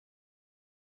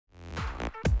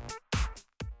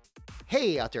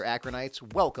Hey out there Akronites,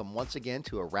 welcome once again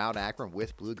to Around Akron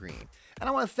with Blue Green. And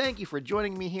I want to thank you for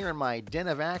joining me here in my den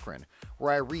of Akron,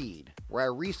 where I read, where I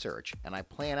research, and I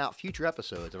plan out future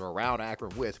episodes of Around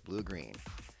Akron with Blue Green.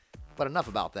 But enough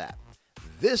about that.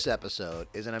 This episode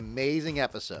is an amazing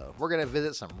episode. We're going to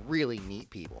visit some really neat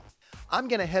people. I'm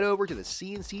going to head over to the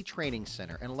CNC Training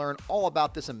Center and learn all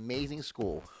about this amazing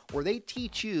school where they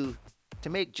teach you to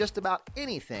make just about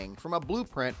anything from a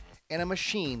blueprint and a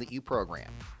machine that you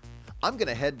program. I'm going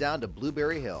to head down to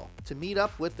Blueberry Hill to meet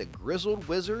up with the grizzled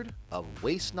wizard of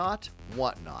Waste Not,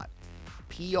 Want Not,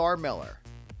 P.R. Miller,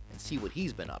 and see what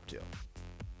he's been up to.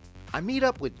 I meet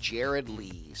up with Jared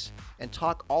Lees and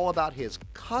talk all about his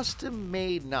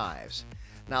custom-made knives.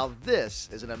 Now this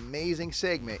is an amazing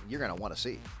segment you're going to want to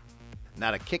see. Now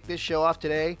to kick this show off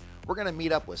today, we're going to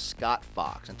meet up with Scott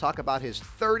Fox and talk about his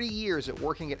 30 years at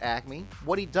working at Acme,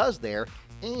 what he does there,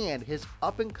 and his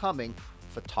up-and-coming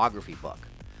photography book.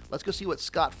 Let's go see what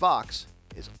Scott Fox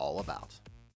is all about.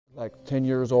 Like 10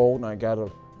 years old, and I got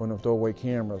one of the throwaway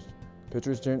cameras.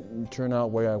 Pictures didn't turn out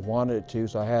the way I wanted it to,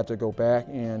 so I had to go back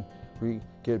and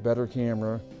get a better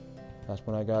camera. That's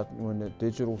when the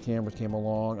digital cameras came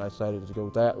along, I decided to go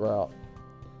that route.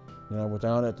 And I was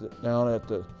down at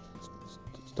the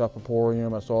Stuff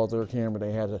Emporium. I saw their camera.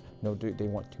 They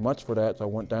want too much for that, so I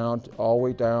went down all the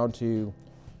way down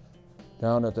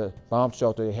at the bomb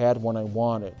shelter. They had one I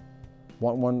wanted.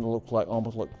 One that looked like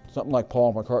almost like something like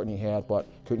Paul McCartney had, but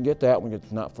couldn't get that one.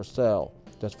 It's not for sale.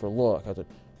 That's for look. I said.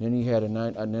 Then he had and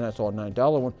then I saw a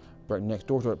 $9 one right next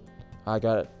door to it. I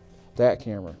got it. That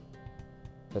camera.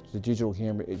 That's the digital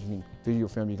camera. You can video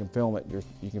film. You can film it.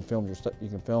 You can film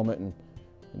it and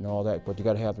all that. But you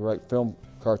got to have the right film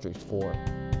cartridge for it.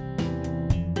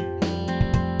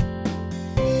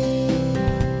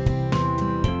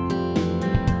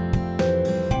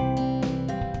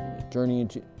 Journey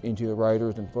into the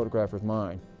writer's and photographer's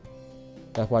mind.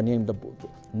 That's why I named the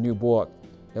new book.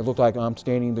 It looked like I'm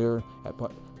standing there at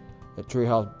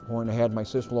Treehouse Point. I had my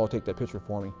sister-in-law take that picture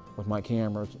for me with my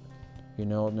cameras, you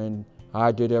know, and then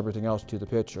I did everything else to the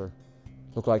picture.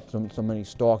 Looked like somebody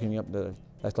stalking me up there.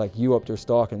 That's like you up there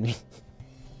stalking me.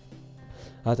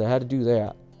 I said, I had to do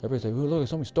that. Everybody said, oh, look,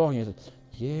 somebody stalking you. I said,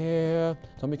 yeah,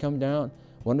 somebody come down.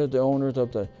 One of the owners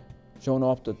of the showing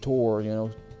off the tour, you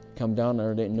know, come down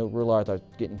there, didn't realize I was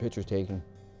getting pictures taken.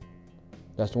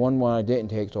 That's the one I didn't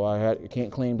take, so I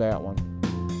can't claim that one.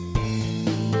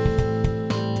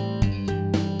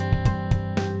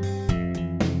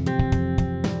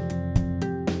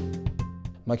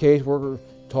 My caseworker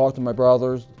talked to my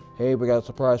brothers. Hey, we got a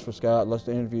surprise for Scott. Let's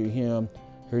interview him.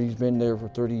 Heard he's been there for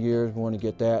 30 years. We want to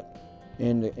get that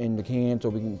in the can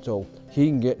so he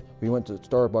can get. We went to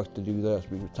Starbucks to do this.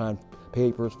 We signed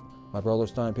papers. My brother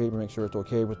signed paper, make sure it's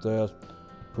okay with this.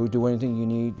 We'll do anything you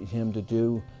need him to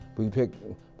do. We'll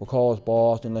call his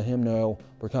boss and let him know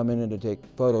we're coming in to take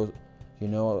photos. You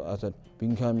know, I said, we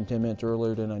can come in 10 minutes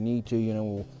earlier than I need to, you know,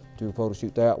 we'll do a photo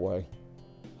shoot that way.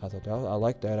 I thought, I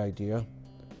like that idea.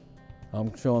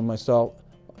 I'm showing myself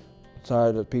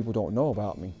side that people don't know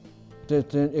about me.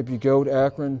 If you go to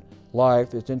Akron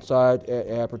Life, it's inside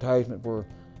advertisement for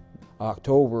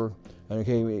October, and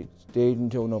okay, we stayed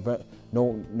until November.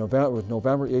 It was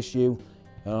November issue,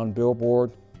 and on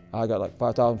Billboard, I got like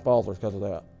 5,000 followers because of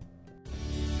that.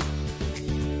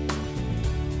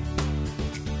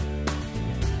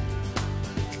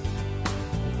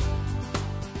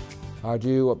 I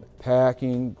do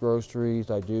packing, groceries.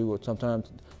 I do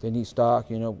sometimes they need stock,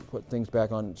 you know, put things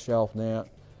back on the shelf and that,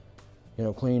 you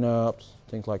know, cleanups,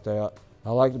 things like that.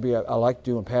 I like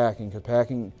doing packing because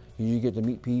packing, you get to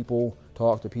meet people,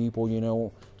 talk to people, you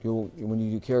know. When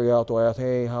you do carry out, they'll ask,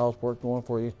 hey, how's work going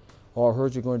for you? Oh, I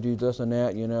heard you're going to do this and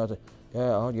that, you know. I say,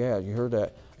 yeah, oh yeah, you heard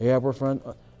that. Yeah, we're friends.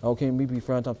 Okay, we be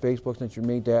friends on Facebook since you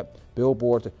made that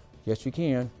billboard. I said, yes, you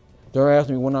can. They're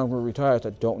asking me when I'm going to retire. I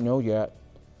said, don't know yet.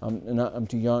 I'm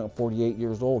too young. I'm 48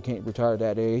 years old. Can't retire at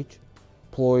that age.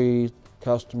 Employees,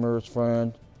 customers,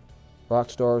 friends, rock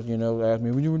stars, you know, ask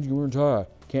me when you retire.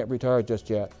 Can't retire just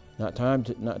yet. Not time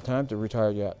to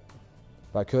retire yet.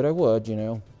 If I could, I would, you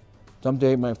know.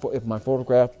 Someday, if my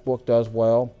photograph book does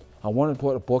well, I want to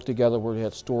put a book together where it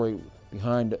has a story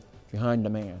behind the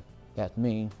man. That's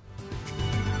me.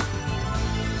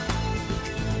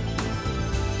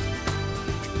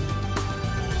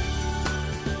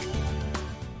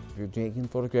 If you're taking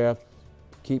photographs,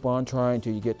 keep on trying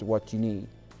until you get to what you need.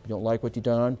 If you don't like what you've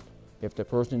done, if the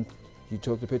person you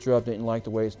took the picture of didn't like the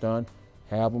way it's done,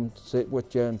 have them sit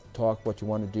with you and talk what you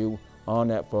want to do on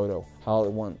that photo, how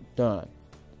it went done.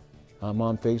 I'm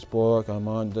on Facebook, I'm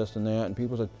on this and that, and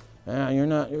people said,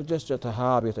 you're just a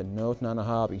hobby. I said, no, it's not a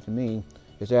hobby to me.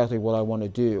 It's actually what I want to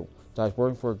do. So I was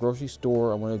working for a grocery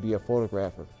store. I wanted to be a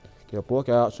photographer. Get a book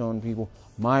out showing people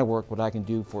my work, what I can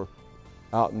do for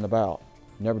out and about.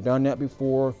 Never done that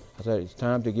before. I said it's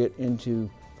time to get into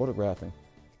photographing.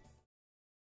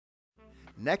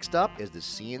 Next up is the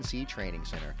CNC Training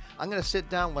Center. I'm going to sit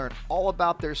down and learn all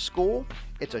about their school.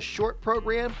 It's a short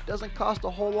program, doesn't cost a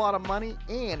whole lot of money,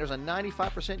 and there's a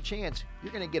 95% chance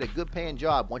you're going to get a good paying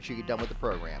job once you get done with the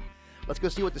program. Let's go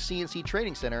see what the CNC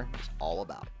Training Center is all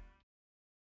about.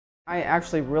 I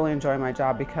actually really enjoy my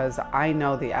job because I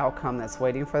know the outcome that's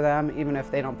waiting for them, even if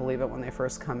they don't believe it when they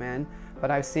first come in. But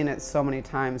I've seen it so many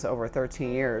times over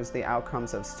 13 years, the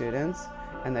outcomes of students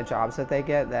and the jobs that they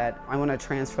get, that I want to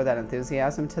transfer that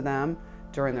enthusiasm to them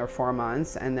during their 4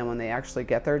 months. And then when they actually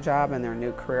get their job and their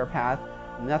new career path,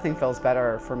 nothing feels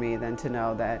better for me than to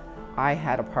know that I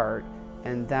had a part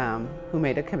in them who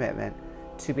made a commitment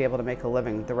to be able to make a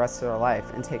living the rest of their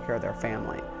life and take care of their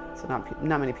family. So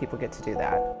not many people get to do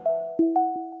that.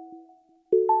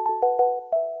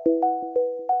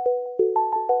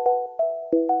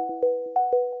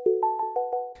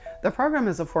 The program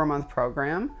is a 4-month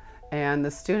program, and the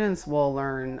students will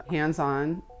learn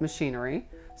hands-on machinery.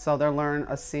 So they'll learn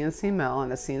a CNC mill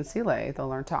and a CNC lathe. They'll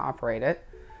learn to operate it.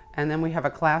 And then we have a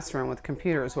classroom with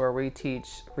computers where we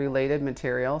teach related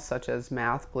materials such as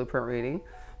math, blueprint reading,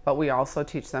 but we also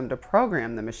teach them to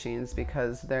program the machines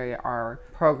because they are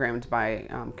programmed by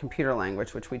computer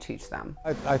language, which we teach them.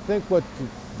 I think what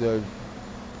the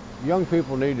young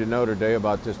people need to know today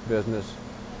about this business,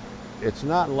 it's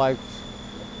not like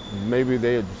maybe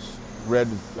they had read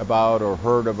about or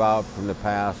heard about from the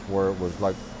past where it was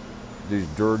like these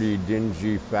dirty,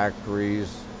 dingy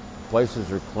factories.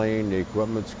 Places are clean, the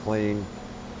equipment's clean.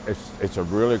 It's a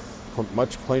really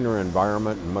much cleaner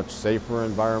environment and much safer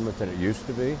environment than it used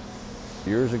to be.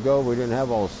 Years ago, we didn't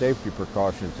have all the safety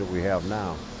precautions that we have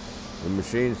now. The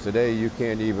machines today, you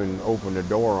can't even open the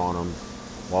door on them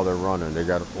while they're running. They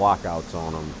got lockouts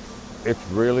on them. It's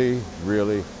really,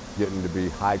 really getting to be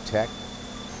high tech.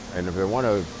 And if they want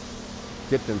to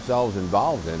get themselves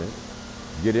involved in it,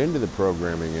 get into the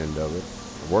programming end of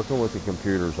it, working with the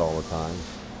computers all the time,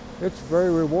 it's very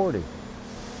rewarding.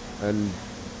 And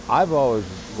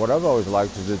what I've always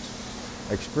liked is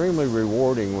it's extremely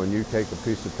rewarding when you take a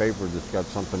piece of paper that's got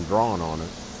something drawn on it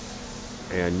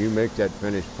and you make that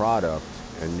finished product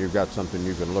and you've got something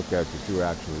you can look at that you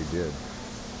actually did.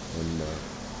 And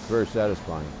it's very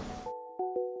satisfying.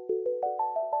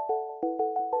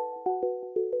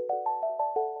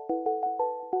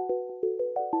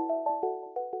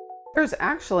 There's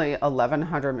actually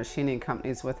 1,100 machining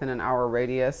companies within an hour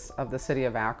radius of the city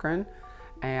of Akron,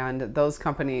 and those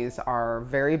companies are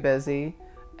very busy,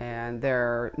 and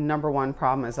their #1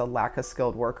 problem is a lack of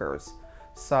skilled workers.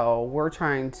 So we're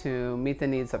trying to meet the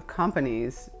needs of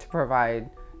companies to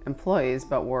provide employees,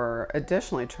 but we're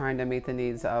additionally trying to meet the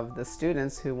needs of the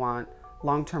students who want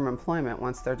long-term employment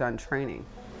once they're done training.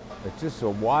 It's just a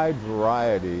wide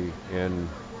variety in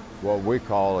what we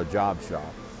call a job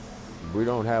shop. We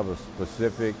don't have a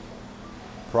specific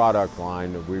product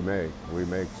line that we make. We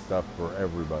make stuff for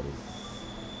everybody.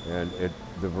 And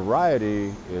the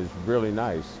variety is really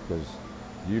nice because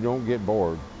you don't get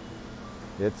bored.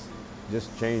 It's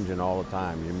just changing all the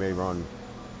time. You may run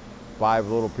 5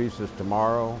 little pieces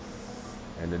tomorrow,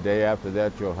 and the day after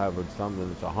that you'll have something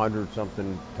that's 100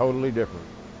 something totally different.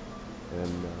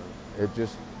 And it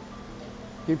just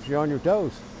keeps you on your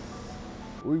toes.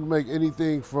 We make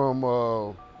anything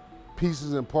from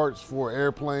pieces and parts for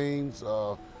airplanes,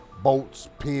 bolts,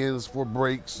 pins for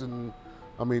brakes, and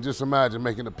I mean, just imagine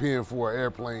making a pin for an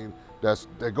airplane that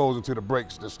goes into the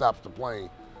brakes that stops the plane.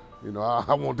 You know,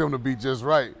 I want them to be just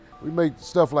right. We make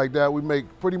stuff like that. We make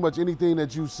pretty much anything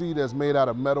that you see that's made out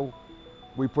of metal,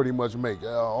 we pretty much make.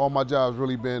 All my jobs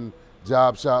really been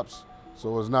job shops,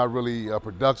 so it's not really a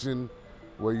production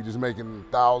where you're just making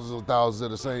thousands and thousands of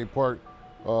the same part.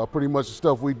 Pretty much the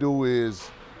stuff we do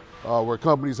is where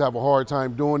companies have a hard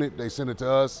time doing it, they send it to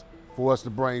us for us to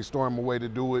brainstorm a way to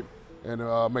do it and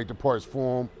make the parts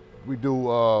for them. We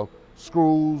do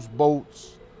screws,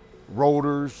 bolts,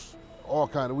 rotors,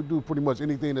 we do pretty much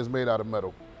anything that's made out of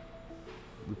metal.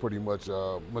 We pretty much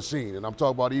machine, and I'm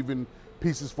talking about even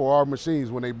pieces for our machines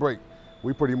when they break.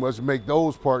 We pretty much make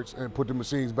those parts and put the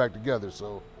machines back together,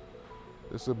 so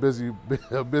it's a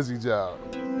busy job.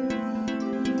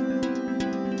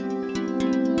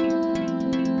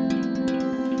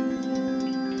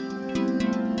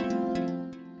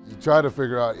 Try to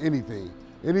figure out anything.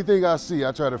 Anything I see,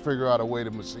 I try to figure out a way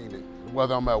to machine it.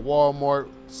 Whether I'm at Walmart,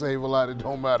 save a lot, it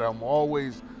don't matter. I'm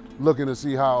always looking to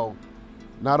see how,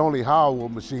 not only how I will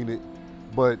machine it,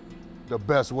 but the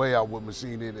best way I would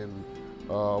machine it and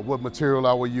what material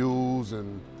I would use,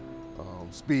 and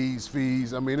speeds,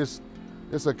 feeds. I mean, it's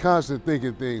a constant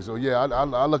thinking thing. So yeah,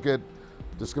 I look at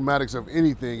the schematics of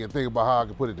anything and think about how I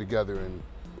can put it together, and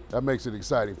that makes it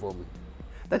exciting for me.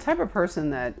 The type of person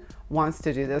that wants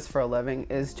to do this for a living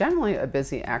is generally a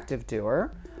busy, active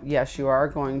doer. Yes, you are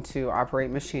going to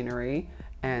operate machinery,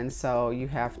 and so you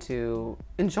have to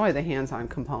enjoy the hands-on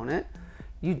component.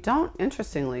 You don't,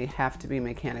 interestingly, have to be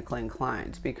mechanically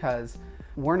inclined, because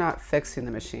we're not fixing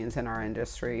the machines in our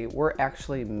industry, we're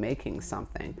actually making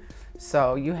something.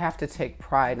 So you have to take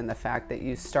pride in the fact that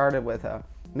you started with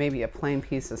maybe a plain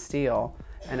piece of steel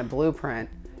and a blueprint,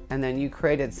 and then you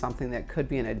created something that could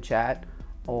be in a jet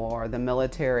or the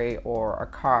military or a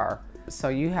car. So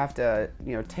you have to,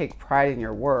 take pride in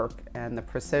your work and the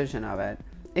precision of it.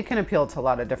 It can appeal to a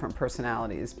lot of different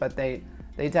personalities, but they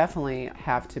definitely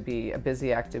have to be a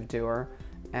busy, active doer,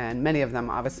 and many of them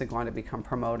obviously going to become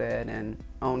promoted and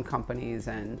own companies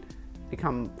and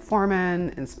become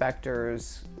foremen,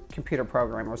 inspectors, computer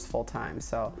programmers full-time.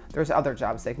 So there's other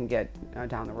jobs they can get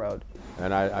down the road.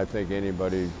 And I think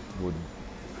anybody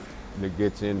that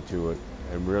gets into it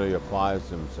and really applies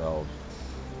themselves,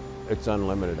 it's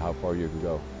unlimited how far you can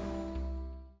go.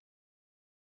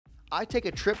 I take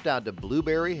a trip down to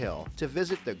Blueberry Hill to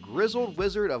visit the grizzled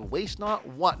wizard of waste not,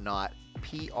 want not,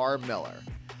 P.R. Miller.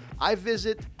 I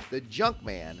visit the junk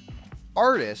man,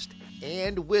 artist,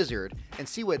 and wizard and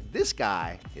see what this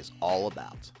guy is all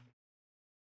about.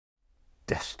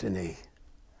 Destiny.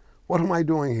 What am I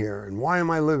doing here, and why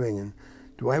am I living, and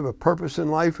do I have a purpose in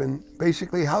life, and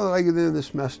basically how did I get into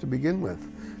this mess to begin with?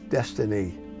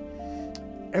 Destiny.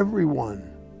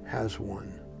 Everyone has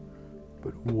one,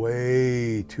 but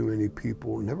way too many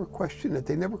people never question it.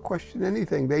 They never question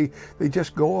anything. They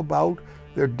just go about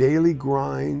their daily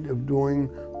grind of doing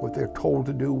what they're told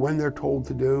to do, when they're told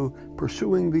to do,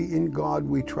 pursuing the in God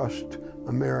we trust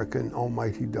American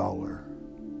almighty dollar.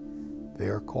 They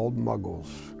are called muggles.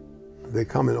 They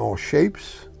come in all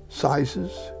shapes,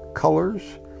 sizes,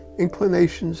 colors,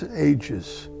 inclinations, and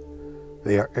ages.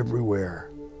 They are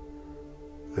everywhere.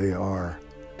 They are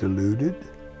deluded,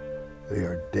 they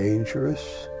are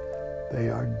dangerous, they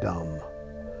are dumb.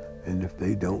 And if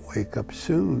they don't wake up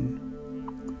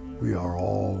soon, we are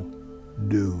all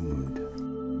doomed.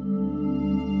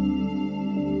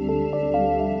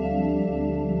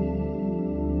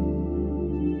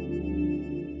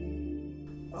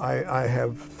 I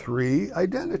have three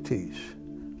identities.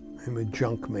 I'm a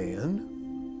junk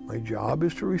man. My job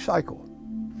is to recycle.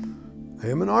 I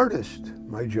am an artist.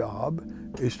 My job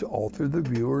is to alter the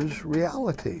viewer's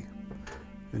reality.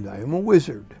 And I am a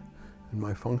wizard. And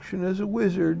my function as a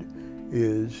wizard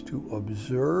is to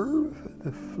observe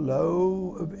the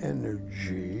flow of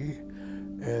energy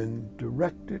and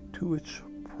direct it to its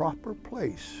proper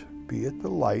place, be it the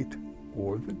light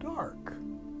or the dark,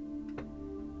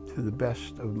 to the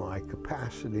best of my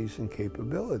capacities and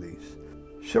capabilities.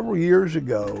 Several years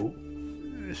ago,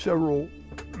 several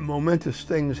momentous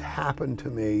things happened to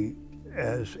me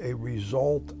as a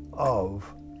result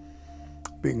of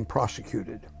being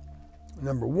prosecuted.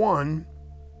 Number one,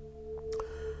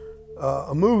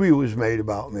 a movie was made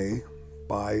about me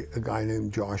by a guy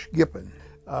named Josh Gippen,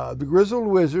 The Grizzled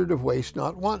Wizard of Waste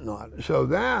Not, Want Not. So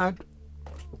that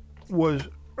was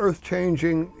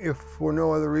earth-changing, if for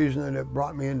no other reason than it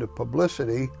brought me into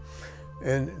publicity.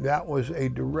 And that was a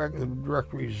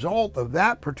direct result of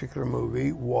that particular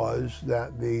movie was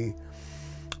that the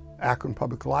Akron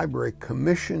Public Library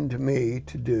commissioned me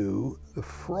to do the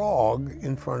frog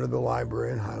in front of the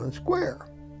library in Highland Square.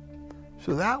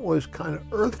 So that was kind of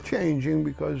earth-changing,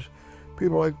 because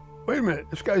people are like, wait a minute,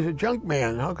 this guy's a junk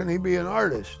man, how can he be an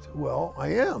artist? Well, I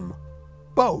am,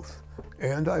 both,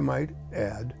 and I might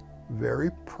add,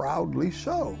 very proudly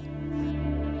so.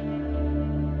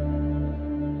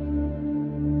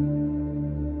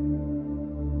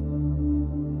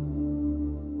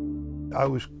 I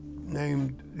was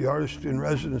named the artist in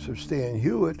residence of Stan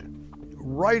Hewitt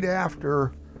right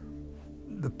after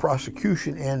the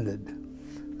prosecution ended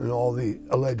and all the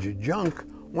alleged junk.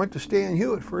 Went to Stan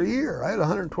Hewitt for a year. I had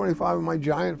 125 of my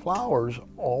giant flowers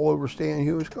all over Stan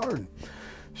Hewitt's garden.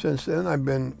 Since then, I've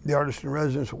been the artist in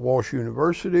residence at Walsh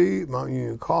University, Mount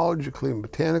Union College, the Cleveland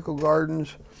Botanical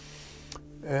Gardens,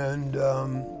 and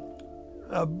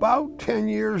about 10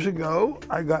 years ago,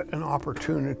 I got an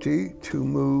opportunity to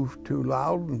move to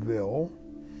Loudonville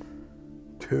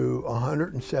to a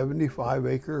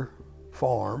 175-acre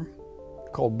farm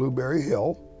called Blueberry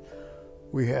Hill.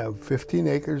 We have 15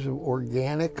 acres of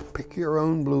organic,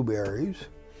 pick-your-own blueberries.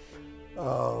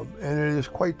 And it is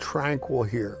quite tranquil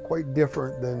here, quite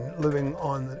different than living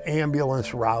on the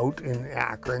ambulance route in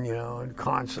Akron, you know, and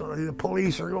constantly the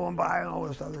police are going by and all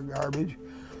this other garbage.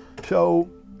 So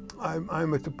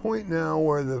I'm at the point now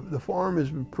where the farm has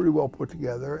been pretty well put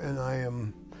together, and I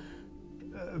am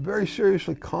very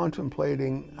seriously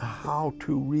contemplating how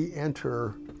to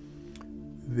re-enter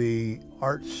the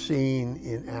art scene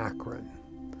in Akron.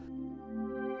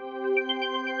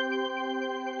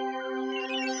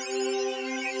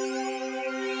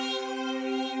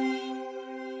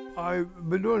 I've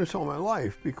been doing this all my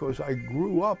life because I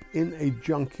grew up in a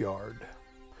junkyard.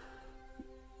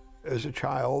 As a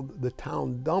child, the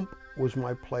town dump was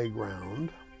my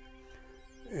playground,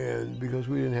 and because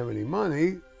we didn't have any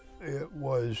money, it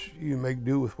was you make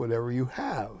do with whatever you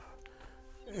have.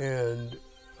 And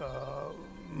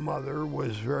Mother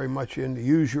was very much into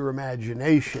use your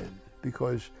imagination,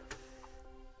 because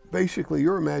basically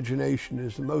your imagination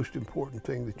is the most important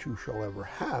thing that you shall ever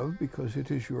have, because it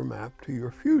is your map to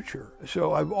your future.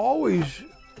 So I've always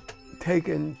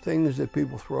taken things that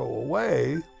people throw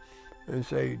away and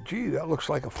say, gee, that looks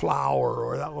like a flower,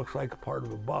 or that looks like a part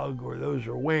of a bug, or those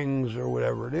are wings, or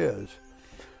whatever it is.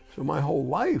 So my whole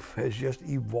life has just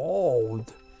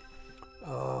evolved.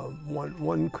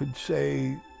 One could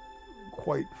say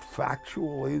quite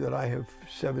factually that I have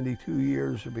 72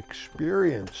 years of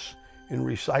experience in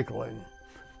recycling.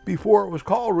 Before it was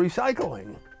called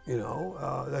recycling, you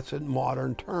know, that's a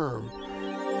modern term.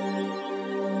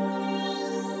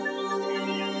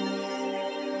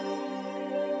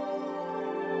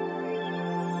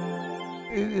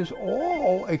 It is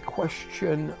all a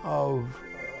question of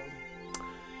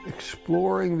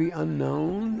exploring the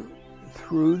unknown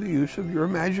through the use of your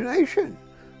imagination.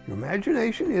 Your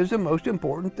imagination is the most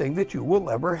important thing that you will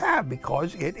ever have,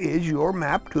 because it is your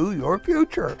map to your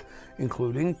future,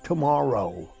 including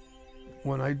tomorrow.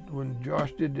 When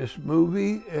Josh did this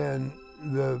movie, and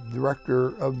the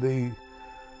director of the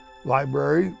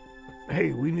library,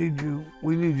 hey, we need you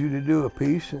to do a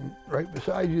piece, and right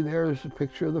beside you there is a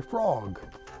picture of the frog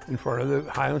in front of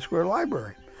the Highland Square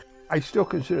Library. I still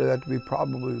consider that to be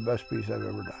probably the best piece I've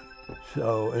ever done.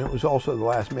 So, and it was also the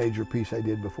last major piece I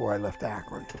did before I left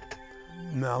Akron.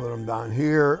 Now that I'm down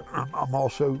here, I'm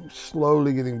also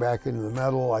slowly getting back into the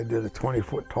metal. I did a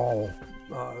 20-foot tall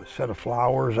set of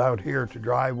flowers out here at the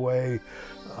driveway.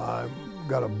 I've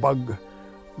got a bug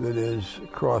that is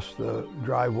across the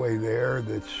driveway there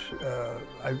that's,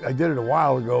 I did it a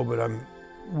while ago, but I'm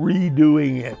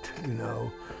redoing it, you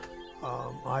know.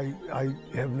 I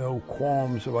have no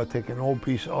qualms about taking an old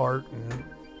piece of art and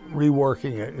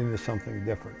reworking it into something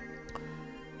different.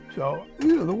 So,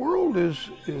 you know, the world is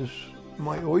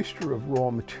my oyster of raw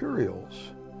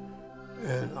materials.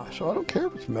 And so I don't care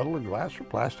if it's metal or glass or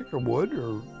plastic or wood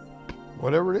or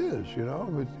whatever it is, you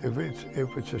know. If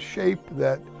it's a shape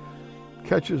that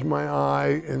catches my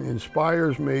eye and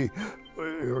inspires me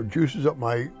or juices up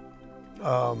my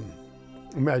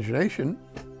imagination,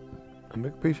 I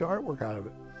make a piece of artwork out of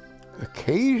it.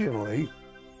 Occasionally,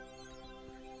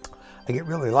 I get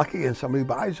really lucky and somebody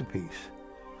buys a piece.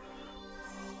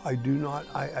 I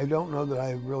don't know that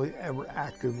I've really ever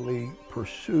actively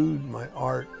pursued my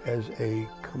art as a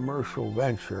commercial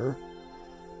venture.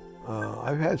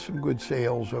 I've had some good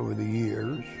sales over the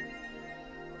years,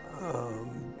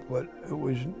 but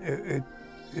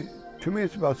to me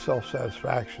it's about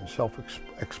self-satisfaction,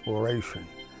 self-exploration.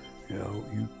 You know,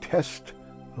 you test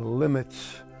the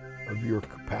limits of your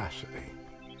capacity.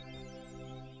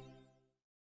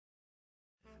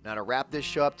 Now, to wrap this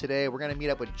show up today, we're going to meet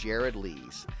up with Jared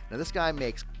Lees. Now, this guy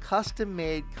makes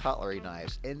custom-made cutlery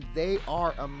knives, and they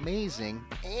are amazing,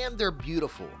 and they're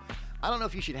beautiful. I don't know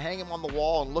if you should hang them on the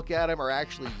wall and look at them or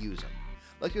actually use them.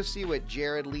 Let's go see what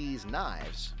Jared Lees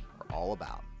knives are all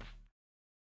about.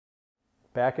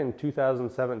 Back in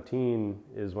 2017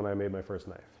 is when I made my first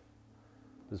knife.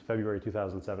 It was February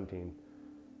 2017,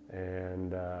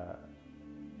 and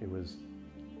it was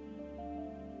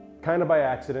kind of by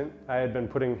accident. I had been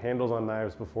putting handles on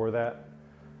knives before that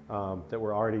that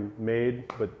were already made,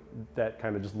 but that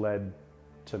kind of just led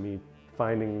to me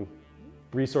finding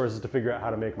resources to figure out how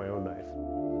to make my own knife.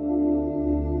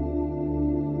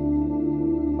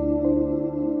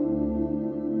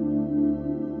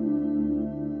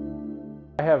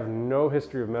 I have no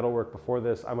history of metalwork before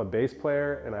this. I'm a bass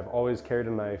player and I've always carried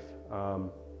a knife.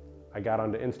 I got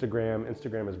onto Instagram.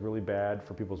 Instagram is really bad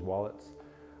for people's wallets.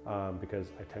 Because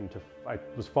I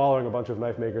was following a bunch of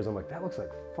knife makers. I'm like, that looks like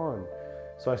fun.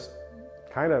 So I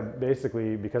kind of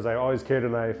basically, because I always carried a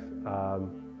knife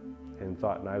and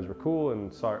thought knives were cool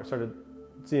and started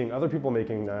seeing other people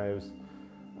making knives,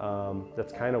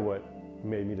 that's kind of what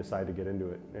made me decide to get into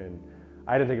it. And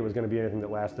I didn't think it was going to be anything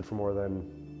that lasted for more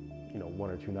than, you know, 1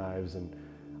 or 2 knives. And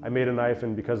I made a knife,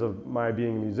 and because of my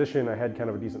being a musician, I had kind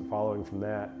of a decent following from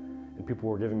that. And people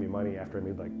were giving me money after I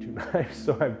made like 2 knives.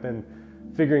 So I've been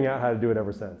figuring out how to do it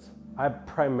ever since. I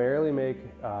primarily make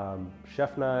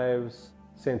chef knives.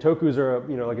 Santokus are,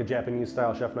 you know, like a Japanese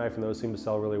style chef knife, and those seem to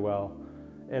sell really well.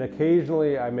 And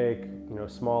occasionally I make, you know,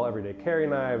 small everyday carry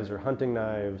knives or hunting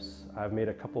knives. I've made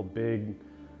a couple big,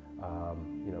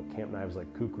 you know, camp knives like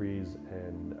kukris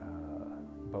and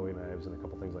Bowie knives and a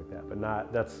couple things like that. But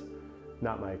that's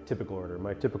not my typical order.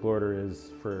 My typical order is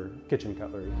for kitchen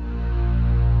cutlery.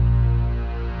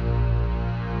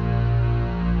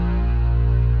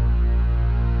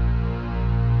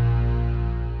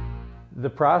 The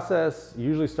process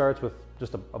usually starts with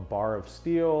just a bar of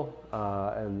steel,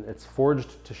 and it's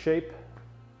forged to shape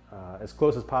as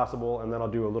close as possible, and then I'll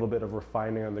do a little bit of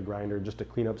refining on the grinder just to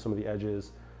clean up some of the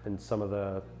edges and just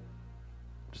a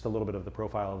little bit of the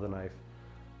profile of the knife.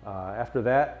 After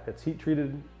that, it's heat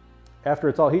treated. After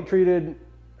it's all heat treated,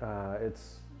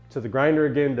 it's to the grinder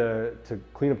again to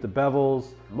clean up the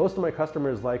bevels. Most of my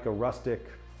customers like a rustic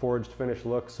forged finish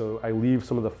look, so I leave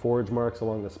some of the forge marks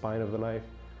along the spine of the knife.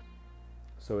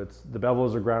 So the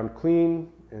bevels are ground clean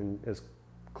and as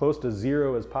close to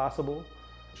 0 as possible.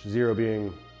 0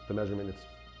 being the measurement, it's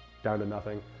down to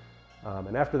nothing.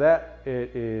 And after that,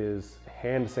 it is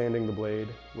hand sanding the blade,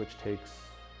 which takes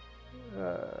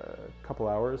a couple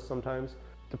hours sometimes.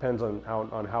 Depends on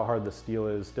how hard the steel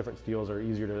is. Different steels are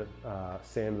easier to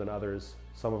sand than others.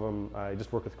 Some of them, I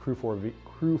just work with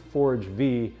Crew Forge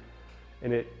V,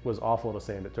 and it was awful to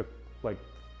sand. It took like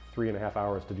 3.5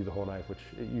 hours to do the whole knife, which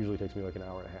it usually takes me like 1.5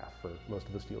 hours for most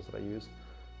of the steels that I use.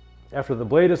 After the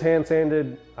blade is hand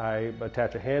sanded, I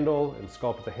attach a handle and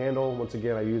sculpt the handle. Once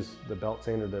again, I use the belt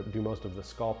sander to do most of the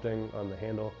sculpting on the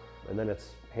handle. And then it's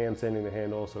hand sanding the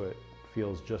handle so it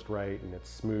feels just right and it's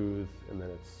smooth, and then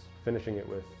it's finishing it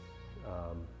with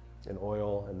an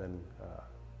oil, and then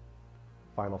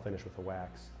final finish with a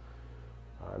wax.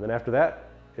 And then after that,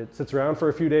 it sits around for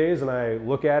a few days, and I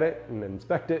look at it and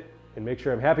inspect it and make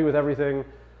sure I'm happy with everything.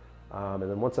 And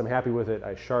then once I'm happy with it,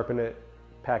 I sharpen it,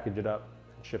 package it up,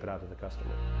 and ship it out to the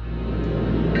customer.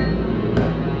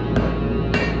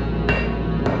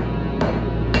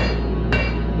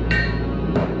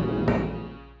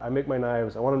 I make my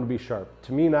knives, I want them to be sharp.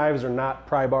 To me, knives are not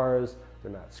pry bars,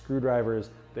 they're not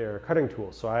screwdrivers, they're cutting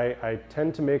tools. So I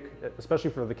tend to make, especially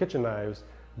for the kitchen knives,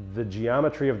 the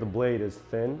geometry of the blade is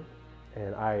thin,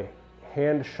 and I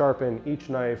hand sharpen each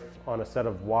knife on a set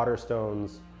of water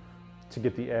stones to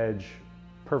get the edge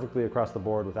perfectly across the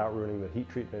board without ruining the heat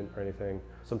treatment or anything.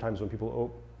 Sometimes when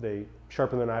people they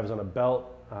sharpen their knives on a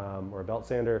belt or a belt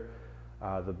sander,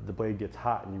 the blade gets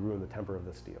hot and you ruin the temper of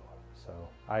the steel. So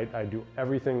I do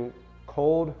everything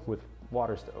cold with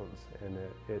water stones, and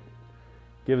it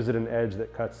gives it an edge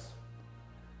that cuts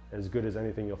as good as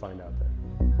anything you'll find out there.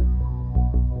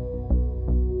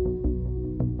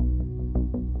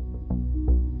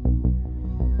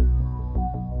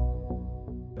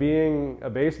 Being a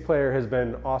bass player has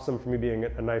been awesome for me being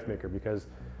a knife maker, because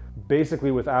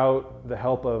basically without the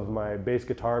help of my bass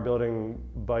guitar building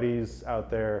buddies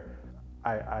out there,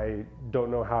 I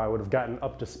don't know how I would have gotten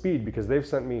up to speed, because they've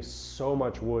sent me so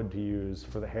much wood to use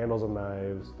for the handles of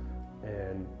knives,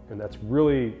 and that's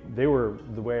really, they were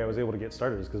the way I was able to get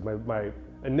started, is because my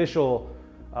initial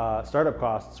startup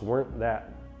costs weren't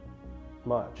that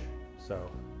much. So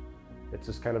it's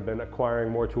just kind of been acquiring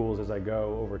more tools as I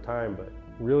go over time. But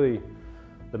really,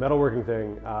 the metalworking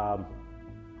thing,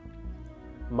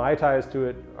 my ties to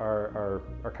it are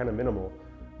kind of minimal.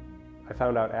 I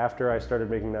found out after I started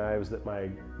making knives that my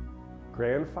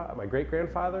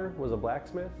great-grandfather was a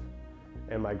blacksmith,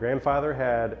 and my grandfather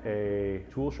had a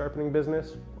tool sharpening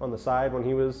business on the side when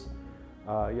he was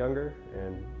younger,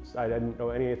 and I didn't know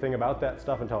anything about that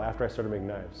stuff until after I started making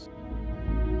knives.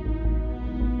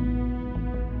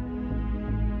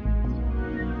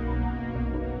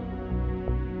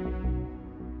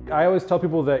 I always tell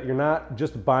people that you're not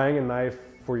just buying a knife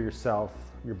for yourself,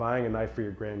 you're buying a knife for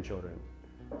your grandchildren.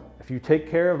 If you take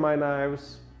care of my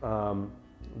knives,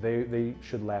 they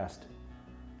should last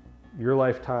your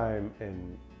lifetime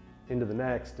and into the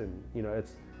next. And you know,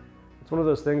 it's one of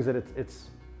those things that it's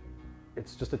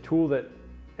just a tool that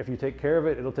if you take care of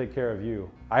it, it'll take care of you.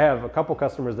 I have a couple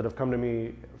customers that have come to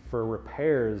me for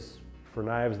repairs for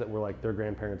knives that were like their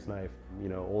grandparents' knife, you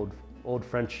know, old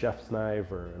French chef's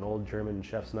knife or an old German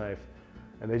chef's knife,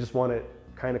 and they just want it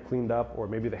kind of cleaned up, or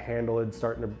maybe the handle is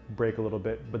starting to break a little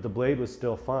bit, but the blade was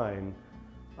still fine,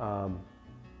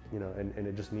 you know, and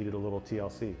it just needed a little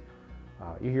TLC.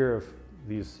 You hear of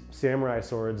these samurai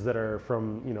swords that are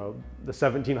from, the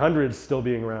 1700s still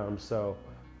being around. So,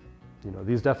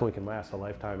 these definitely can last a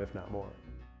lifetime, if not more.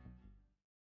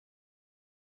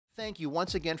 Thank you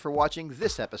once again for watching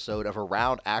this episode of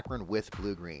Around Akron with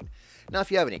Blue Green. Now, if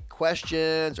you have any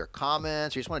questions or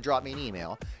comments, or you just want to drop me an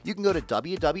email, you can go to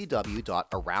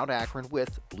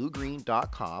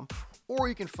www.aroundakronwithbluegreen.com, or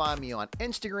you can find me on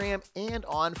Instagram and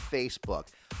on Facebook.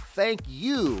 Thank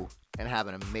you, and have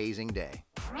an amazing day.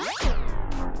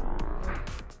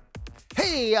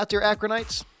 Hey, out there,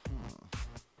 Akronites.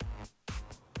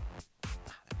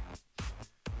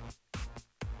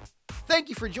 Thank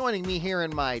you for joining me here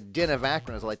in my Den of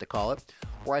Akron, as I like to call it,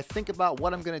 where I think about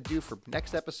what I'm going to do for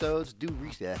next episodes, do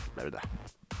research.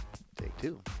 Take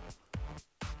two.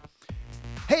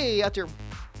 Hey out there,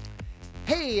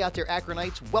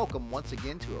 Akronites. Welcome once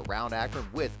again to Around Akron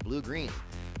with Blue Green.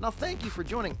 Now, thank you for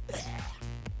joining.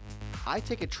 I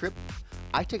take a trip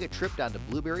down to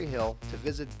Blueberry Hill to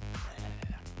visit.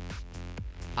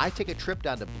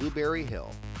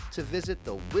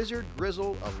 The Wizard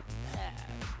Grizzle of.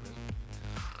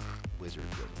 Wizard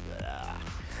Grizzle.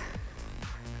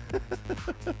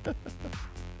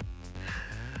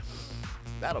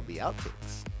 That'll be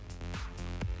outtakes.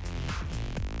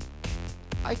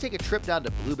 I take a trip down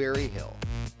to Blueberry Hill